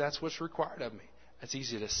if that's what's required of me. That's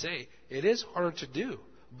easy to say. It is harder to do.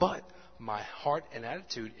 But my heart and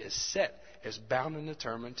attitude is set, is bound and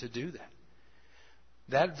determined to do that.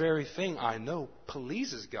 That very thing I know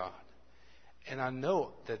pleases God. And I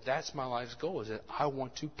know that that's my life's goal, is that I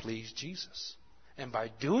want to please Jesus. And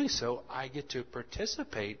by doing so, I get to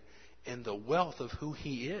participate in the wealth of who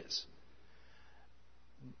He is.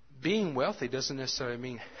 Being wealthy doesn't necessarily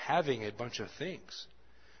mean having a bunch of things.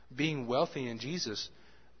 Being wealthy in Jesus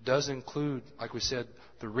does include, like we said,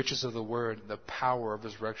 the riches of the Word, the power of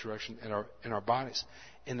His resurrection in our bodies.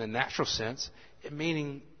 In the natural sense, it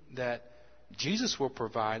meaning that Jesus will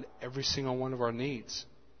provide every single one of our needs,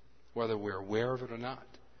 whether we're aware of it or not.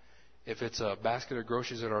 If it's a basket of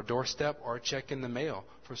groceries at our doorstep or a check in the mail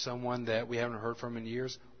for someone that we haven't heard from in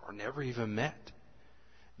years or never even met,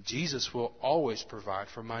 Jesus will always provide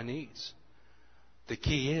for my needs. The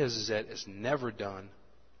key is that it's never done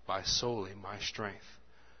by solely my strength.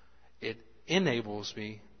 It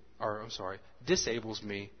disables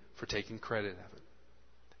me for taking credit of it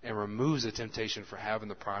and removes the temptation for having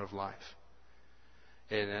the pride of life.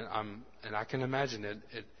 And I can imagine that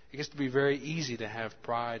it gets to be very easy to have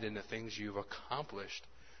pride in the things you've accomplished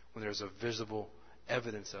when there's a visible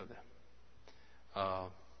evidence of them.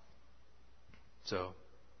 I'll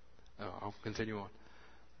continue on.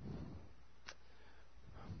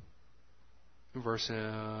 Verse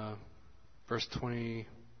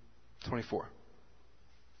 24.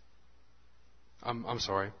 I'm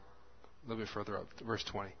sorry. A little bit further up. Verse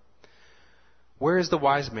 20. Where is the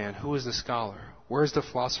wise man? Who is the scholar? Where is the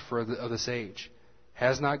philosopher of this age?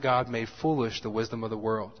 Has not God made foolish the wisdom of the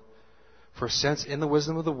world? For since in the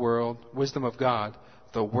wisdom of God,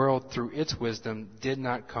 the world through its wisdom did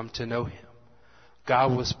not come to know Him,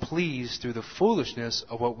 God was pleased through the foolishness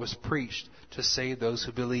of what was preached to save those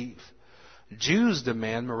who believe. Jews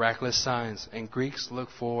demand miraculous signs, and Greeks look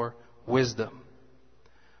for wisdom.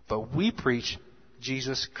 But we preach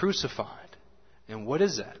Jesus crucified. And what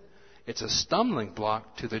is that? It's a stumbling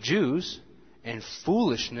block to the Jews and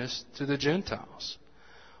foolishness to the Gentiles.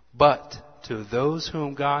 But to those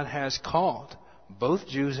whom God has called, both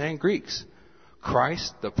Jews and Greeks,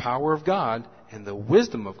 Christ, the power of God and the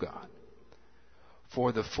wisdom of God.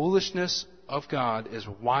 For the foolishness of God is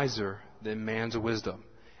wiser than man's wisdom,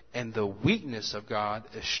 and the weakness of God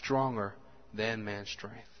is stronger than man's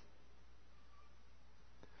strength.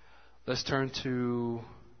 Let's turn to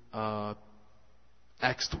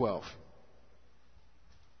Acts 12.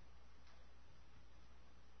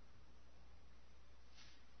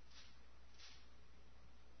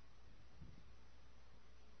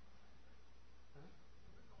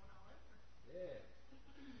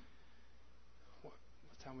 What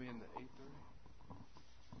time are we in? The 8:30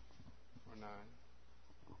 or 9?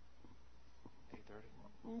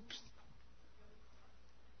 9:30. Oops.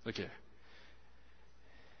 Okay.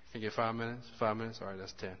 Can you get 5 minutes? 5 minutes? All right,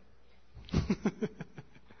 that's 10.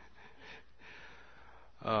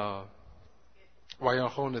 While y'all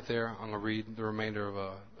holding it there, I'm going to read the remainder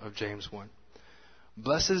of James 1.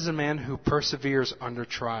 Blessed is the man who perseveres under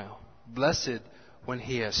trial. Blessed when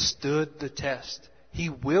he has stood the test. He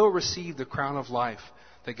will receive the crown of life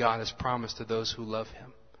that God has promised to those who love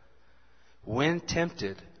him. When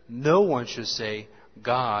tempted, no one should say,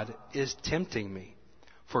 God is tempting me.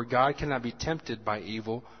 For God cannot be tempted by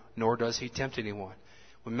evil, nor does he tempt anyone.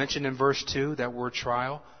 We mentioned in verse 2 that word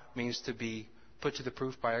trial means to be put to the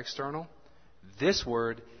proof by external. This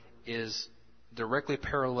word is directly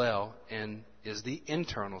parallel and is the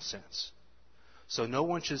internal sense. So no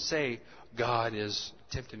one should say, God is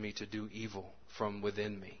tempting me to do evil from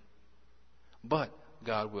within me. But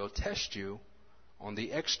God will test you on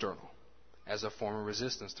the external as a form of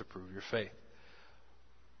resistance to prove your faith.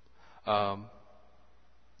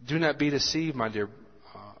 Do not be deceived, my dear.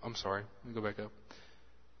 Let me go back up.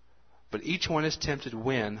 But each one is tempted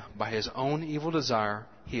when, by his own evil desire,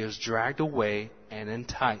 he is dragged away and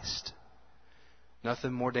enticed.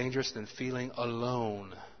 Nothing more dangerous than feeling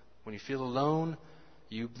alone. When you feel alone,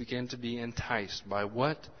 you begin to be enticed by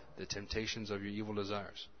what? The temptations of your evil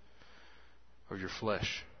desires, of your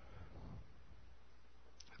flesh.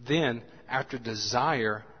 Then, after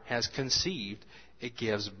desire has conceived, it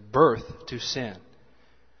gives birth to sin.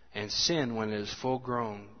 And sin, when it is full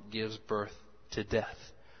grown, gives birth to death.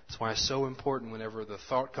 That's why it's so important whenever the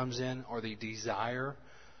thought comes in or the desire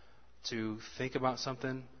to think about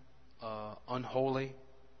something unholy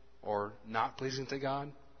or not pleasing to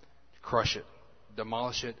God, crush it,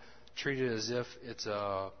 demolish it, treat it as if it's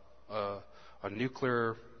a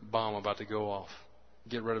nuclear bomb about to go off.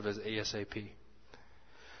 Get rid of it ASAP.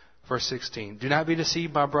 Verse 16, do not be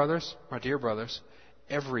deceived, my brothers, my dear brothers.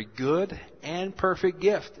 Every good and perfect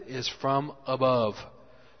gift is from above,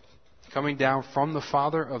 coming down from the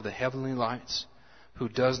Father of the heavenly lights, who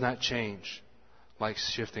does not change like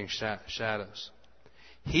shifting shadows.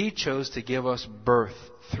 He chose to give us birth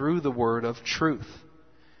through the word of truth,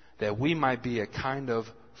 that we might be a kind of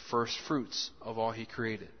first fruits of all He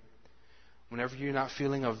created. Whenever you're not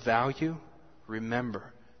feeling of value,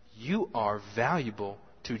 remember, you are valuable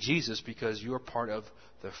to Jesus because you are part of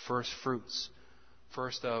the first fruits.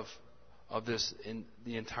 First of this, in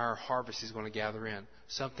the entire harvest He's going to gather in.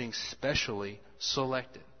 Something specially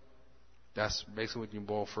selected. That's basically what you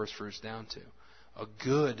boil first fruits down to. A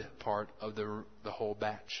good part of the whole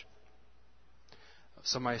batch.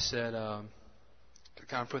 Somebody said, to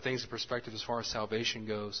kind of put things in perspective as far as salvation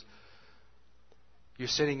goes, you're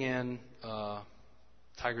sitting in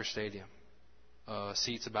Tiger Stadium.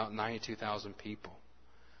 Seats about 92,000 people.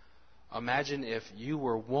 Imagine if you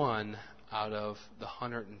were one out of the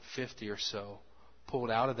 150 or so pulled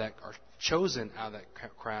out of that, or chosen out of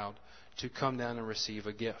that crowd to come down and receive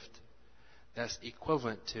a gift. That's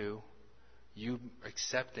equivalent to you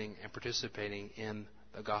accepting and participating in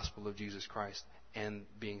the gospel of Jesus Christ and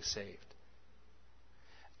being saved.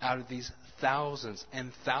 Out of these thousands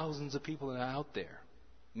and thousands of people that are out there,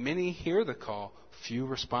 many hear the call, few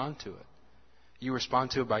respond to it. You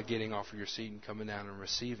respond to it by getting off of your seat and coming down and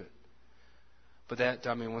receive it. But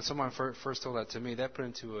when someone first told that to me, that put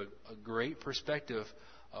into a great perspective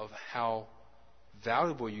of how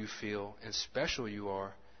valuable you feel and special you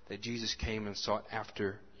are that Jesus came and sought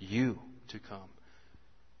after you to come.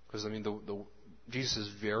 Because, Jesus is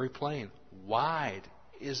very plain. Wide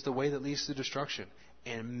is the way that leads to destruction.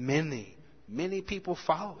 And many, many people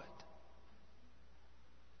follow it.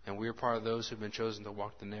 And we are part of those who have been chosen to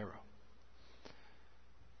walk the narrow.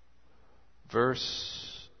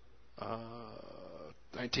 Verse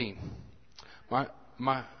 19.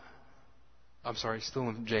 Still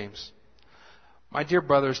in James. My dear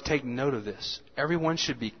brothers, take note of this. Everyone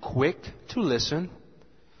should be quick to listen.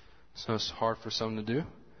 So it's hard for some to do.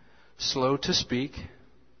 Slow to speak.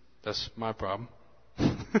 That's my problem.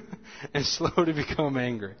 And slow to become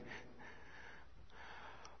angry.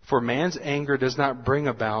 For man's anger does not bring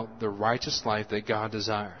about the righteous life that God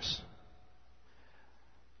desires.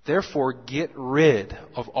 Therefore, get rid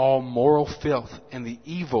of all moral filth and the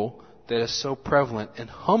evil that is so prevalent, and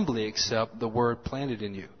humbly accept the word planted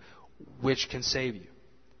in you, which can save you.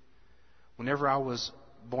 Whenever I was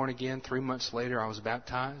born again, 3 months later, I was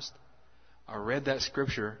baptized. I read that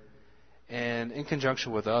scripture, and in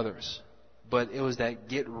conjunction with others. But it was that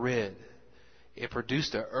get rid. It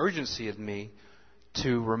produced an urgency in me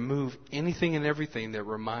to remove anything and everything that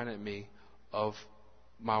reminded me of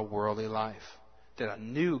my worldly life, that I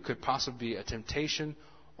knew could possibly be a temptation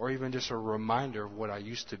or even just a reminder of what I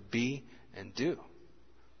used to be and do.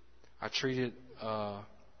 I treated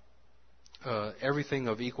everything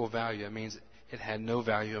of equal value. It means it had no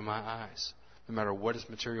value in my eyes, no matter what its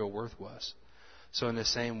material worth was. So in the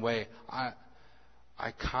same way, I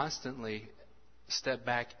constantly step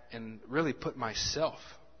back and really put myself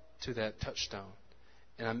to that touchstone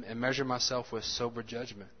and measure myself with sober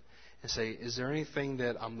judgment and say, is there anything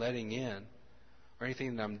that I'm letting in or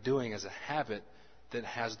anything that I'm doing as a habit that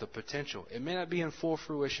has the potential? It may not be in full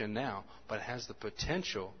fruition now, but it has the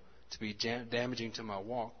potential to be damaging to my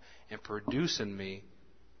walk and produce in me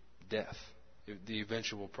death, the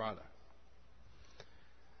eventual product.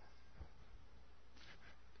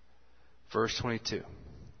 Verse 22.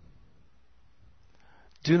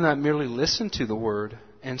 Do not merely listen to the word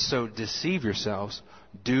and so deceive yourselves.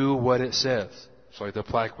 Do what it says. It's like the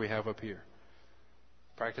plaque we have up here.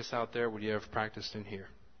 Practice out there what you have practiced in here.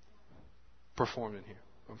 Performed in here.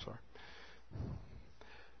 I'm sorry.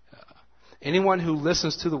 Anyone who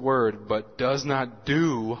listens to the word but does not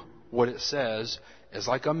do what it says is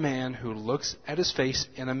like a man who looks at his face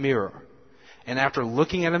in a mirror and after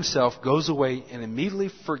looking at himself goes away and immediately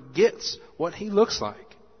forgets what he looks like.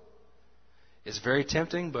 It's very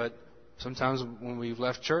tempting, but sometimes when we've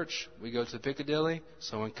left church, we go to Piccadilly,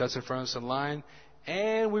 someone cuts in front of us in line,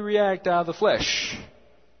 and we react out of the flesh.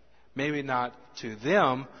 Maybe not to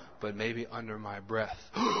them, but maybe under my breath.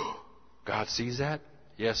 God sees that?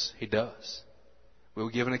 Yes, He does. We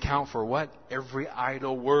will give an account for what? Every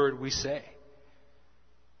idle word we say.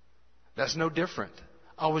 That's no different.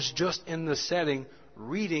 I was just in the setting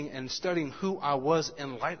reading and studying who I was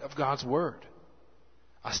in light of God's Word.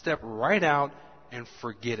 I step right out and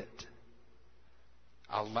forget it.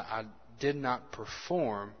 I did not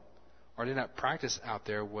perform or did not practice out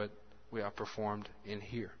there what I performed in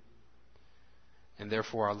here. And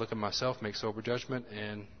therefore I look at myself, make sober judgment,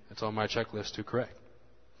 and it's on my checklist to correct.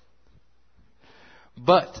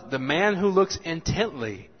 But the man who looks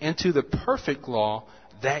intently into the perfect law,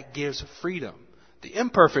 that gives freedom. The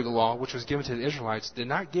imperfect law, which was given to the Israelites, did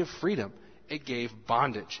not give freedom. It gave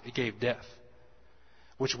bondage. It gave death.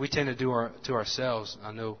 Which we tend to do to ourselves.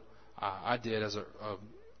 I know I did as an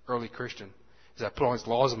early Christian. Is I put all these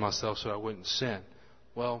laws on myself so I wouldn't sin.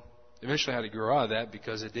 Well, eventually I had to grow out of that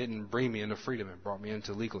because it didn't bring me into freedom. It brought me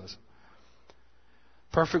into legalism.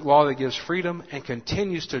 Perfect law that gives freedom and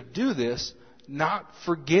continues to do this, not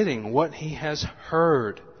forgetting what he has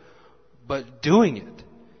heard, but doing it.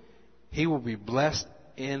 He will be blessed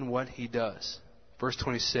in what he does. Verse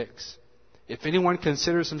 26. If anyone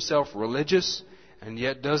considers himself religious and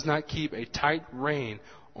yet does not keep a tight rein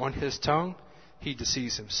on his tongue, he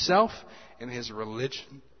deceives himself and his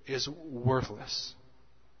religion is worthless.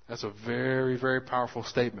 That's a very, very powerful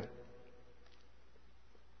statement.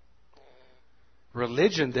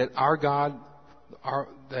 Religion that God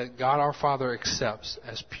our Father accepts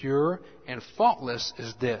as pure and faultless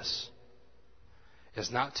is this.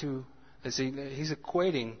 It's not to, see, he's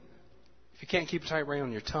equating, if you can't keep a tight rein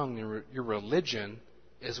on your tongue, your religion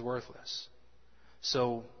is worthless.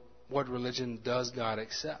 So what religion does God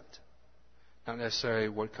accept? Not necessarily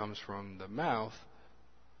what comes from the mouth,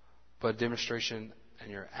 but demonstration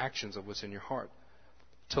and your actions of what's in your heart.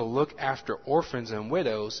 To look after orphans and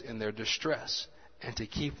widows in their distress and to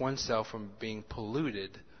keep oneself from being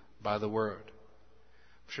polluted by the word.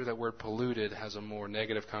 I'm sure that word polluted has a more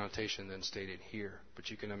negative connotation than stated here,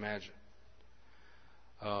 but you can imagine.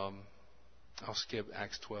 I'll skip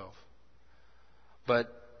Acts 12. But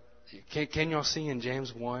can y'all see in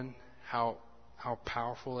James 1 how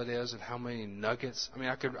powerful it is and how many nuggets? I mean,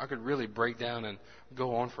 I could really break down and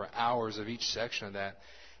go on for hours of each section of that,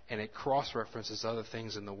 and it cross-references other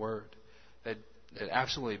things in the Word that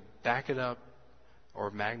absolutely back it up or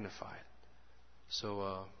magnify it.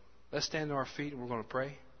 So let's stand to our feet and we're going to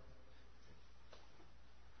pray.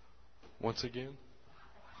 Once again.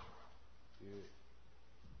 Good.